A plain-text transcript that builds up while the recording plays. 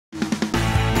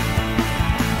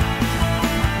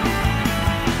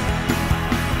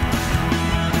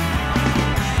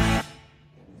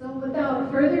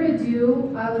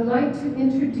I would like to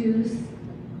introduce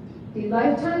the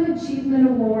Lifetime Achievement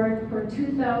Award for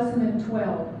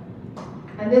 2012.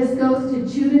 And this goes to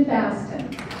Judith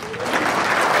Aston.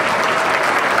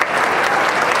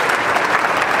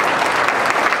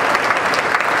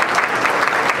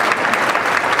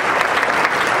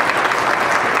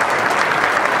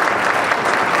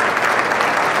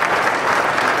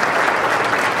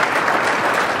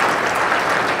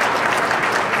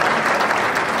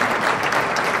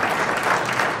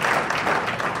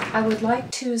 I would like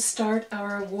to start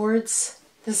our awards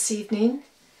this evening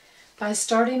by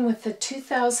starting with the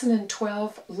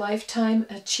 2012 Lifetime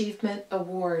Achievement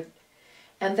Award,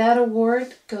 and that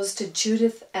award goes to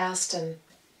Judith Aston.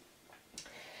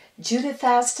 Judith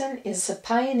Aston is a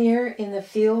pioneer in the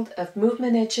field of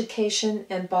movement education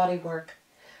and bodywork.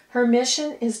 Her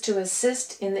mission is to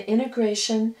assist in the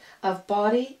integration of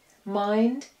body,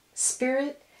 mind,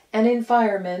 spirit, and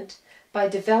environment by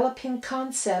developing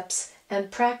concepts and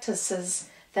practices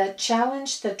that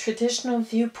challenge the traditional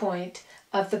viewpoint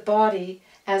of the body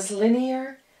as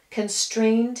linear,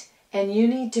 constrained, and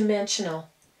unidimensional.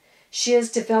 She has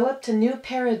developed a new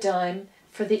paradigm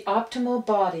for the optimal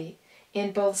body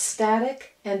in both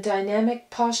static and dynamic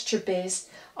posture based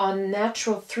on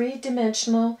natural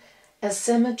three-dimensional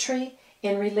asymmetry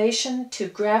in relation to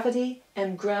gravity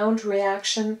and ground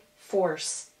reaction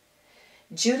force.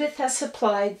 Judith has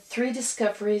applied 3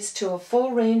 discoveries to a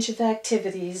full range of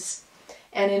activities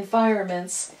and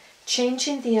environments,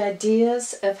 changing the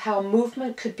ideas of how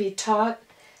movement could be taught,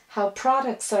 how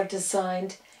products are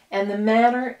designed, and the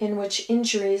manner in which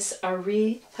injuries are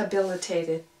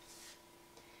rehabilitated.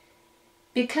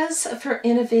 Because of her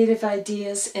innovative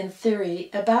ideas and theory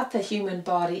about the human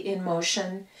body in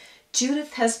motion,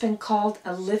 Judith has been called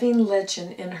a living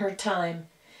legend in her time.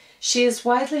 She is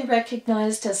widely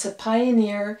recognized as a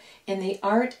pioneer in the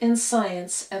art and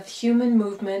science of human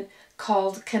movement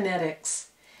called kinetics.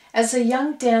 As a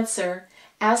young dancer,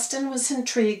 Aston was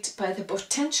intrigued by the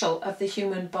potential of the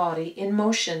human body in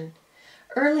motion.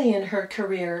 Early in her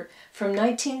career, from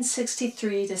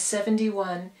 1963 to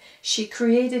 71, she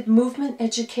created movement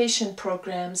education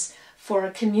programs for a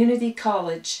community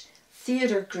college,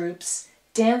 theater groups,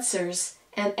 dancers,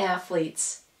 and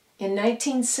athletes. In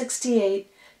 1968,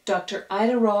 Dr.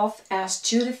 Ida Rolf asked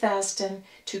Judith Aston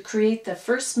to create the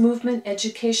first movement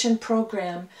education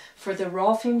program for the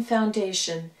Rolfing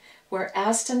Foundation, where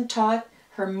Aston taught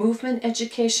her movement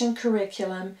education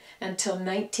curriculum until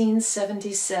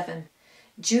 1977.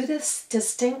 Judith's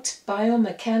distinct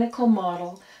biomechanical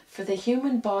model for the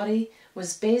human body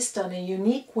was based on a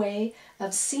unique way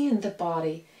of seeing the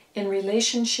body in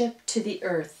relationship to the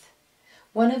earth.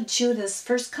 One of Judith's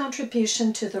first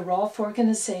contributions to the Rolf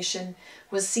organization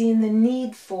was seeing the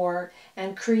need for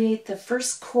and create the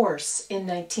first course in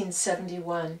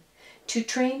 1971 to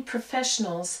train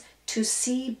professionals to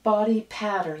see body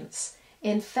patterns.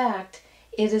 In fact,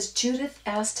 it is Judith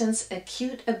Aston's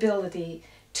acute ability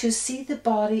to see the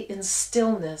body in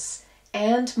stillness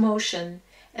and motion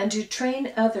and to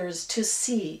train others to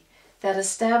see that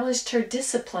established her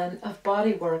discipline of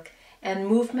bodywork and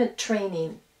movement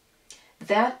training.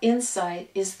 That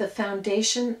insight is the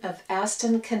foundation of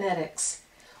Aston Kinetics.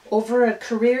 Over a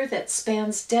career that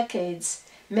spans decades,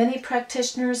 many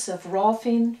practitioners of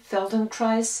Rolfing,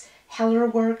 Feldenkrais,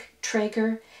 Hellerwork,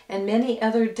 Traeger, and many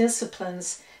other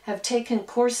disciplines have taken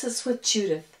courses with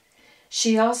Judith.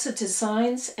 She also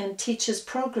designs and teaches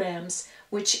programs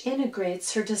which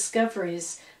integrates her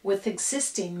discoveries with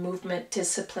existing movement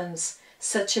disciplines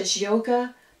such as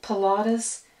yoga,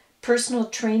 Pilates, personal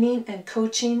training and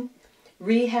coaching,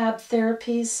 rehab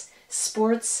therapies,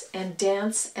 sports, and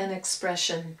dance and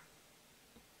expression.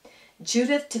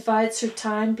 Judith divides her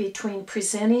time between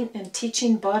presenting and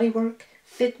teaching bodywork,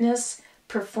 fitness,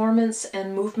 performance,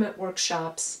 and movement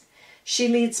workshops. She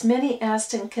leads many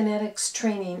Aston Kinetics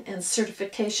training and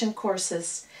certification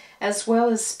courses, as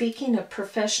well as speaking at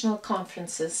professional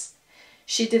conferences.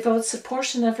 She devotes a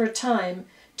portion of her time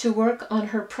to work on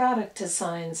her product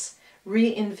designs,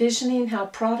 re-envisioning how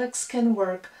products can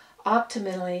work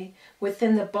optimally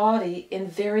within the body in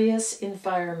various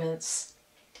environments.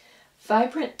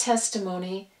 Vibrant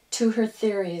testimony to her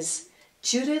theories,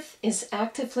 Judith is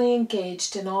actively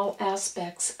engaged in all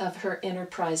aspects of her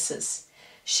enterprises.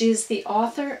 She is the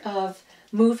author of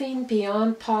Moving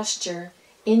Beyond Posture,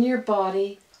 In Your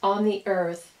Body, on the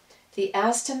Earth, the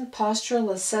Aston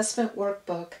Postural Assessment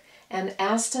Workbook, and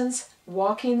Aston's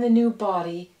Walking the New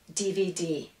Body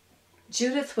DVD.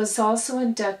 Judith was also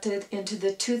inducted into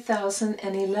the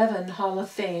 2011 Hall of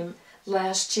Fame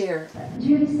last year.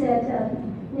 Judy said,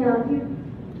 now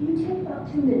you take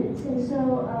about 2 minutes, and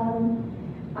so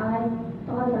I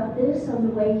thought about this on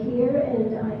the way here,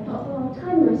 and I thought, well, I'll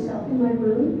time myself in my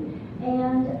room.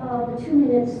 And the 2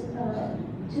 minutes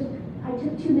I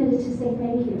took 2 minutes to say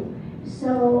thank you.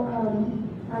 So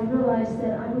I realized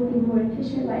that I will be more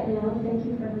efficient right now. Thank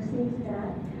you for listening to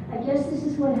that. I guess this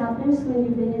is what happens when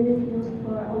you've been in the field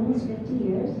for almost 50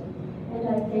 years. And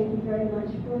I thank you very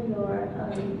much for your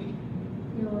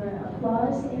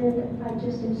applause. And I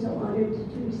just am so honored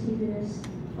to receive this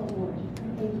award.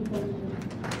 Thank you, thank you.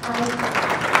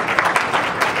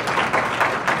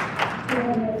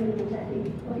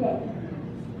 Okay.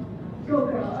 Go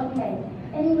girl, okay.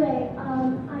 Anyway,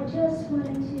 I just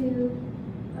wanted to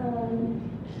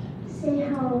say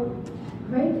how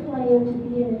grateful I am to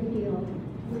be in the field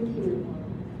with you,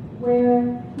 where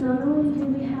not only do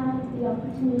we have the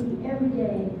opportunity every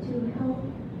day to help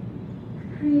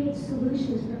create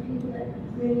solutions for people that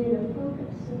bring in a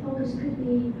focus. The focus could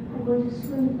be, I want to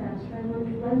swim faster, I want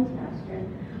to run faster,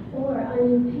 or I'm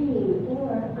in pain,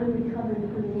 or I'm recovering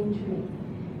from an injury.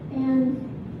 And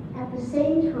at the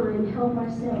same time, help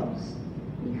ourselves.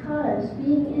 Because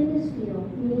being in this field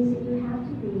means that you have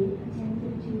to be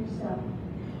attentive to yourself.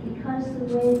 Because the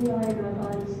way we are in our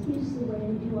bodies is the way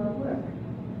we do our work.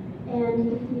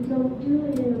 And if we don't do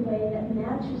it in a way that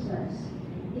matches us,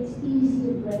 it's easy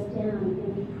to break down in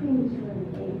a premature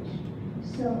age.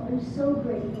 So I'm so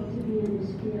grateful to be in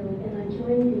this field, and I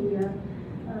joined the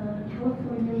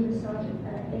California Massage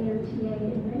AMTA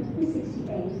in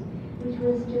 1968, which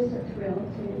was just a thrill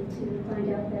to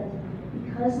find out that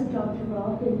because of Dr.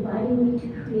 Rolf inviting me to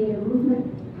create a movement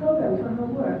program for her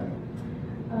work,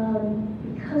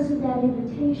 because of that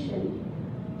invitation,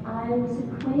 I was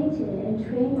acquainted and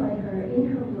trained by her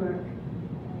in her work,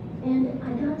 and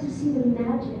I got to see the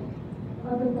magic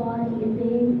of the body and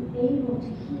being able to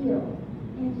heal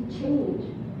and to change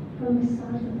from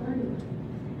massage to body.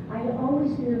 I'd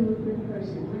always been a movement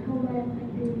person. My whole life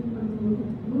I've been a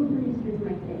movement has been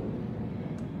my thing.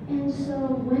 And so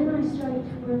when I started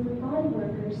to work with body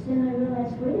workers, then I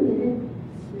realized, wait a minute,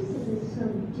 this isn't so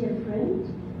different.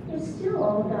 It's still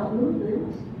all about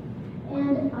movement.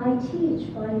 And I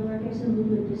teach body work as a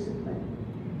movement discipline.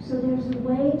 So there's a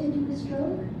way to do a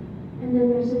stroke, and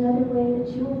then there's another way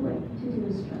that's your way to do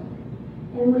a stroke.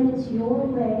 And when it's your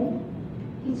way,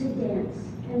 it's a dance.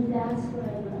 And that's what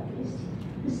I love, is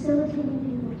facilitating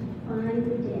people to find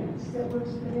the dance that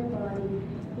works for their body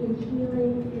in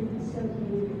healing and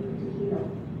facilitating people to heal.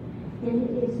 And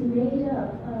it is made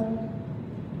up of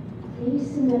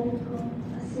asymmetrical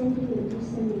ascending and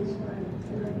descending spirals.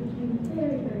 And I became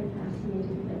very, very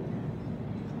fascinated with that.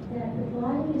 That the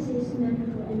body is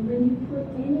asymmetrical, and when you put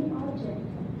any object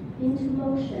into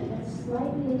motion that's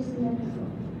slightly asymmetrical,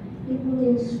 it will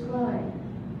inscribe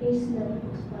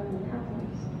asymmetrical spiral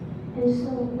pathways. And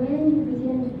so when you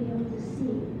begin to be able to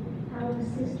see how to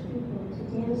assist people to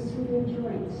dance through their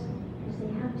joints, because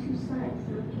they have two sides,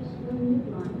 not just one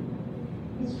midline,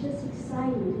 it's just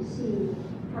exciting to see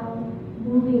how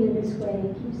moving in this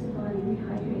way keeps the body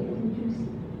rehydrated and juicy.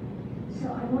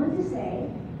 So I want to say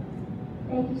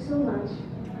thank you so much.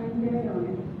 I'm very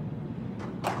honored.